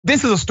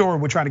This is a story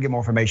we're trying to get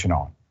more information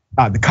on.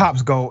 The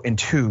cops go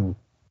into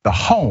the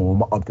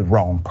home of the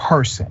wrong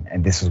person,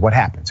 and this is what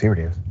happens. Here it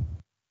is.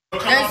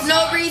 There's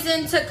no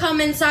reason to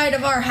come inside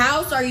of our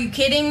house. Are you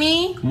kidding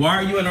me? Why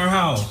are you in our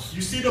house?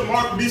 You see the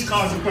marked police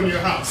cars in front of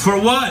your house. For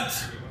what?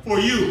 For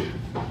you.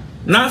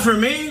 Not for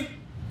me.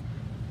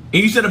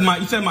 And you said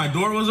my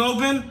door was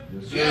open?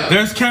 Yeah.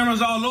 There's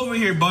cameras all over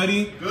here,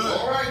 buddy. Good.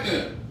 All right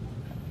then.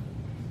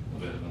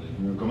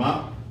 You come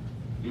out?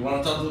 You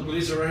want to talk to the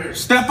police right here?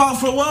 Step out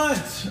for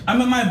what?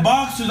 I'm in my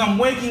boxers. I'm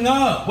waking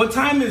up. What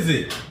time is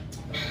it?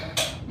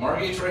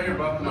 Margate's right here,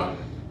 Bob. Come on.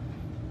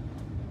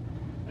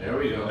 There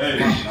we go. Hey,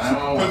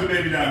 put the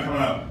baby down. Come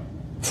out.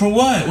 For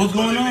what? What's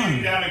going on? Put the baby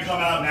on? down and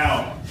come out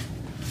now.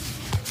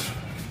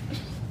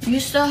 You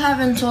still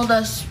haven't told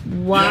us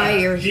why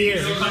you're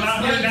here. So come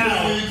out here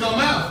now, You come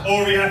out.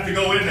 or we have to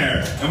go in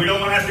there, and we don't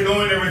want to have to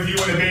go in there with you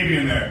and the baby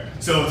in there.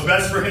 So it's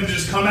best for him to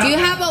just come out. Do you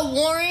now. have a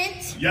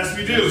warrant? Yes,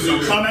 we do. So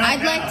come out. I'd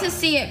now. like to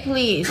see it,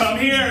 please. Come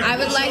here. I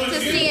would We'll like show to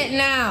see it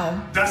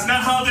now. That's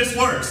not how this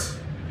works.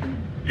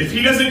 If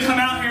he doesn't come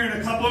out here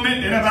in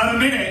about a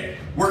minute,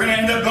 we're gonna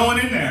end up going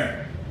in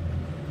there.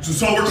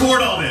 So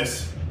record all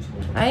this.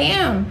 I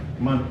am.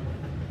 Come on.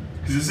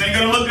 Because this ain't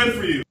gonna look good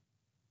for you.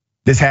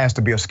 This has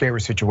to be a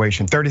scary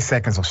situation. 30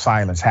 seconds of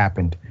silence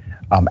happened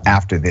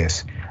after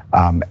this.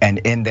 And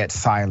in that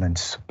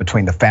silence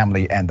between the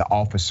family and the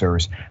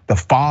officers, the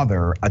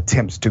father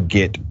attempts to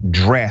get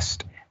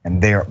dressed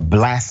and they're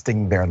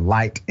blasting their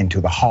light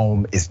into the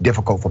home. It's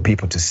difficult for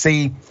people to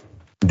see.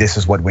 This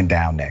is what went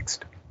down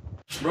next.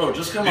 Bro,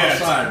 just come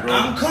outside, bro.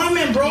 I'm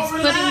coming, bro. He's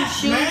Relax,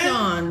 putting shoes man.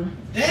 on.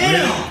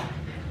 Damn.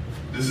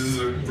 This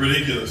is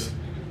ridiculous.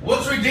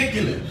 What's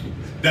ridiculous?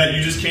 That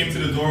you just came to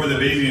the door with a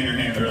baby in your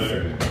hand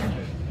earlier.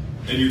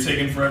 And you're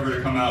taking forever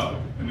to come out.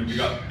 And then we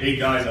got 8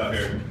 guys out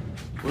here.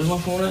 Where's my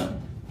phone at?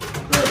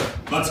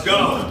 Let's go.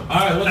 All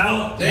right, let's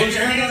now, go. put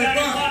your hands out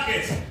of your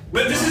pockets.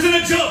 Wait, this isn't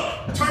a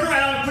joke. Turn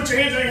around, put your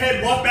hands on your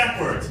head, walk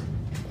backwards.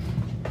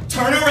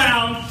 Turn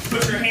around,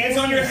 put your hands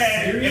on your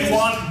head, and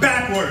walk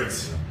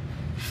backwards.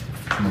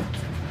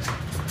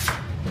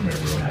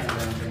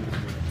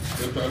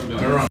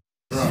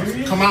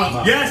 Come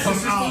out. Yes, this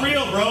is for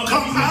real, bro.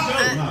 Come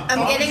out.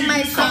 I'm getting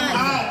my son.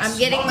 I'm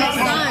getting my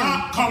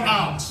son. Come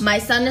out. My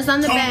son is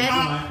on the Come bed.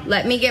 out.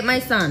 Let me get my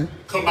son.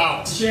 Come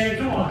out.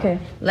 Okay.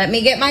 Let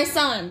me get my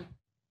son.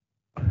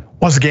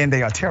 Once again,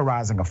 they are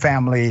terrorizing a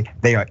family.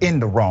 They are in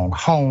the wrong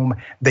home.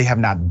 They have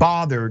not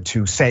bothered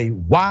to say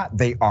why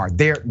they are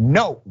there.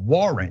 No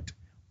warrant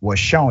was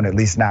shown, at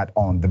least not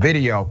on the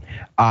video.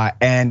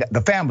 And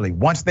the family,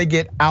 once they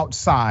get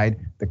outside,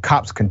 the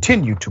cops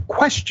continue to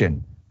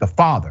question the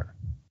father.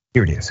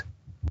 Here it is.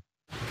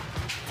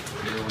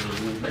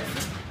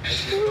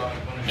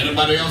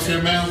 Anybody else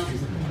here, ma'am?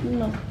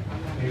 No.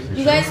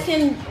 You guys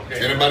can.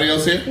 Anybody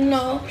else here?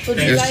 No. But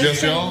you It's guys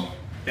just can y'all?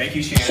 Thank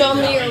you, Shannon. show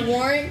me your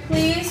warrant,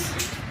 please.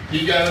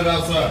 You got it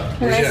outside.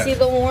 Can I see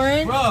the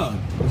warrant? Bro,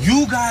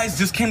 you guys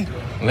just came.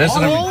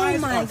 Listen to me. Oh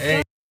my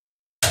God.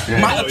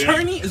 My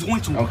attorney is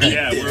going to eat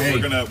Yeah, this.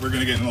 we're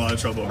gonna get in a lot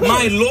of trouble.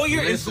 My lawyer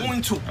is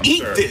going to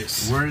eat sorry.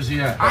 this. Where is he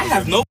at? I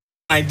have no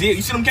idea.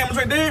 You see them cameras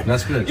right there?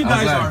 That's good. You I'm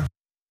guys glad. are.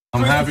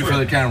 I'm happy for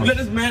the cameras. Let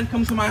this man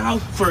come to my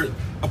house for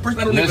a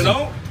person I don't even Listen.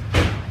 know.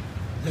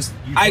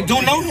 I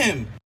don't know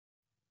him.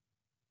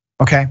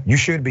 Okay, you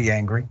should be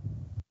angry.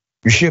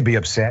 You should be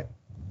upset.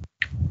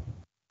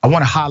 I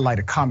want to highlight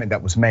a comment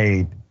that was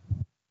made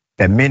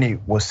that many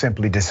will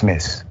simply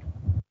dismiss.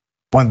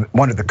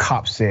 One of the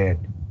cops said,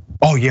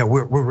 "Oh yeah,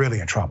 we're really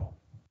in trouble.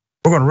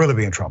 We're gonna really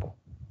be in trouble,"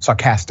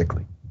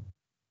 sarcastically.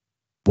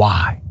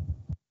 Why?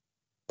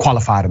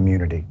 Qualified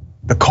immunity,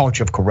 the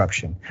culture of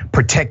corruption,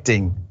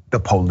 protecting the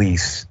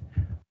police,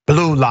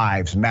 blue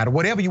lives matter,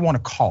 whatever you want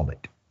to call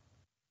it.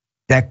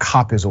 That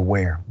cop is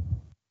aware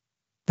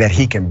that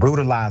he can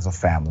brutalize a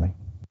family,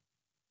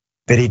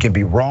 that he can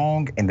be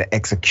wrong in the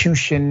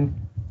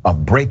execution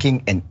of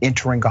breaking and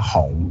entering a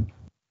home,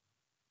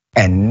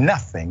 and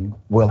nothing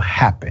will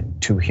happen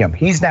to him.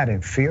 He's not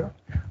in fear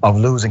of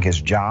losing his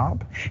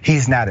job.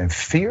 He's not in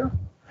fear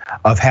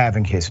of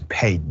having his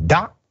pay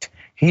docked.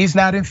 He's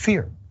not in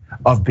fear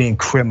of being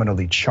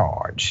criminally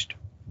charged.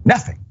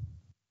 Nothing.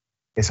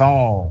 It's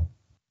all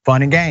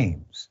fun and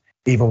games,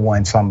 even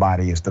when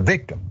somebody is the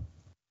victim.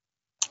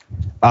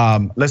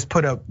 Let's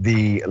put up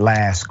the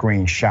last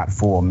screenshot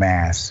full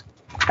mass.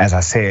 As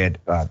I said,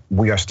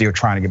 we are still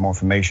trying to get more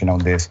information on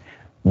this.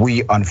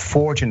 We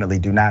unfortunately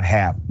do not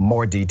have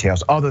more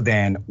details other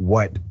than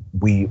what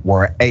we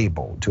were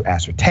able to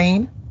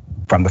ascertain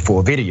from the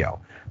full video.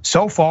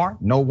 So far,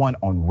 no one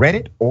on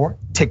Reddit or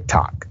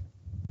TikTok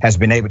has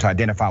been able to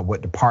identify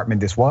what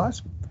department this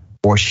was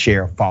or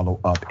share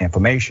follow-up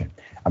information.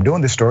 I'm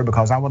doing this story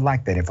because I would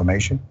like that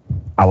information.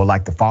 I would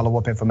like the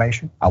follow-up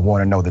information. I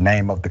want to know the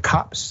name of the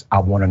cops. I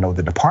want to know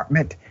the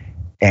department,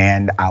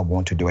 and I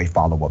want to do a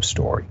follow-up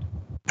story.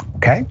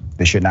 Okay,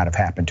 this should not have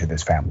happened to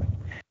this family.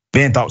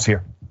 Ben, thoughts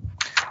here?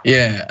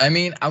 Yeah, I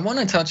mean, I want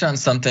to touch on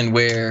something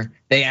where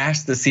they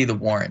asked to see the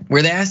warrant.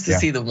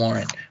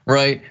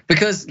 right?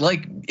 Because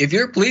like if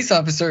you're a police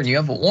officer and you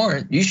have a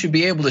warrant, you should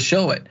be able to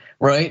show it,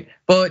 right?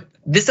 But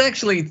this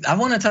actually, I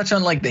want to touch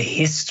on like the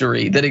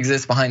history that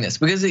exists behind this,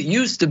 because it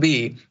used to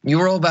be,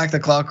 you roll back the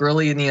clock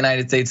early in the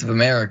United States of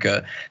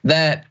America,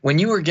 that when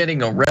you were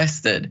getting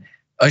arrested,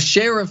 a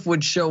sheriff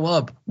would show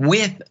up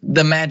with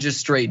the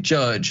magistrate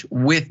judge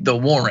with the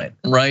warrant,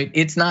 right?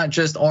 It's not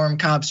just armed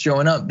cops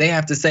showing up. They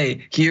have to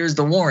say, here's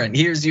the warrant,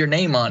 here's your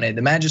name on it.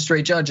 The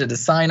magistrate judge had to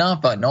sign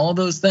off on all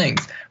those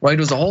things, right? It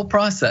was a whole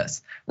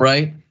process,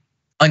 right?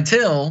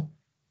 Until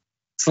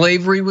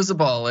slavery was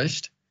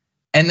abolished.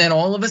 And then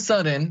all of a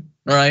sudden,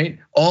 right,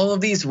 all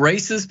of these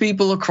racist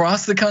people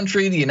across the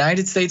country, the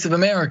United States of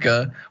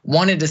America,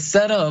 wanted to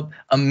set up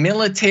a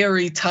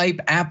military type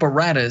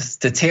apparatus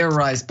to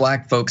terrorize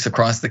black folks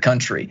across the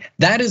country.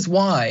 That is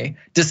why,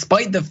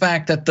 despite the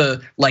fact that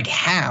the like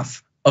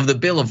half of the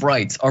Bill of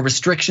Rights are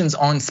restrictions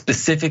on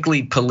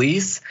specifically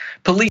police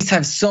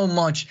have so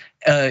much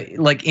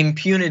like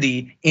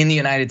impunity in the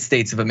United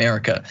States of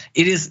America.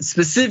 It is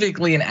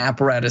specifically an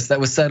apparatus that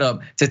was set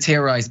up to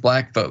terrorize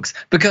black folks,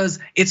 because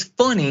it's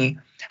funny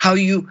how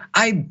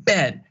I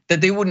bet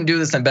that they wouldn't do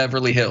this in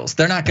Beverly Hills.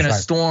 They're not gonna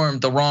storm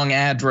the wrong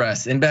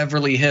address in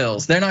Beverly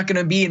Hills. They're not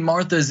gonna be in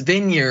Martha's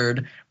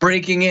Vineyard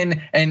breaking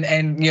in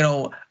and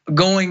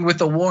going with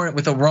a warrant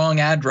with a wrong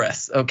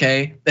address,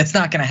 okay? That's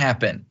not gonna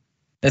happen.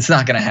 It's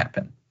not gonna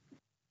happen.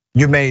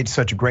 You made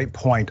such a great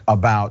point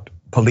about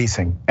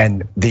policing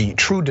and the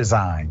true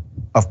design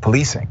of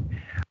policing.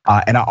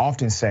 And I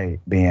often say,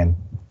 Ben,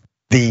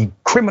 the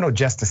criminal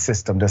justice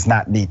system does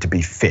not need to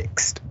be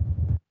fixed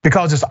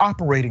because it's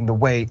operating the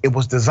way it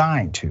was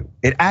designed to.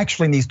 It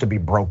actually needs to be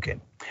broken.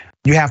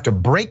 You have to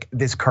break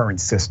this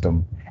current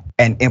system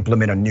and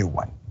implement a new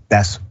one.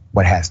 That's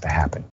what has to happen.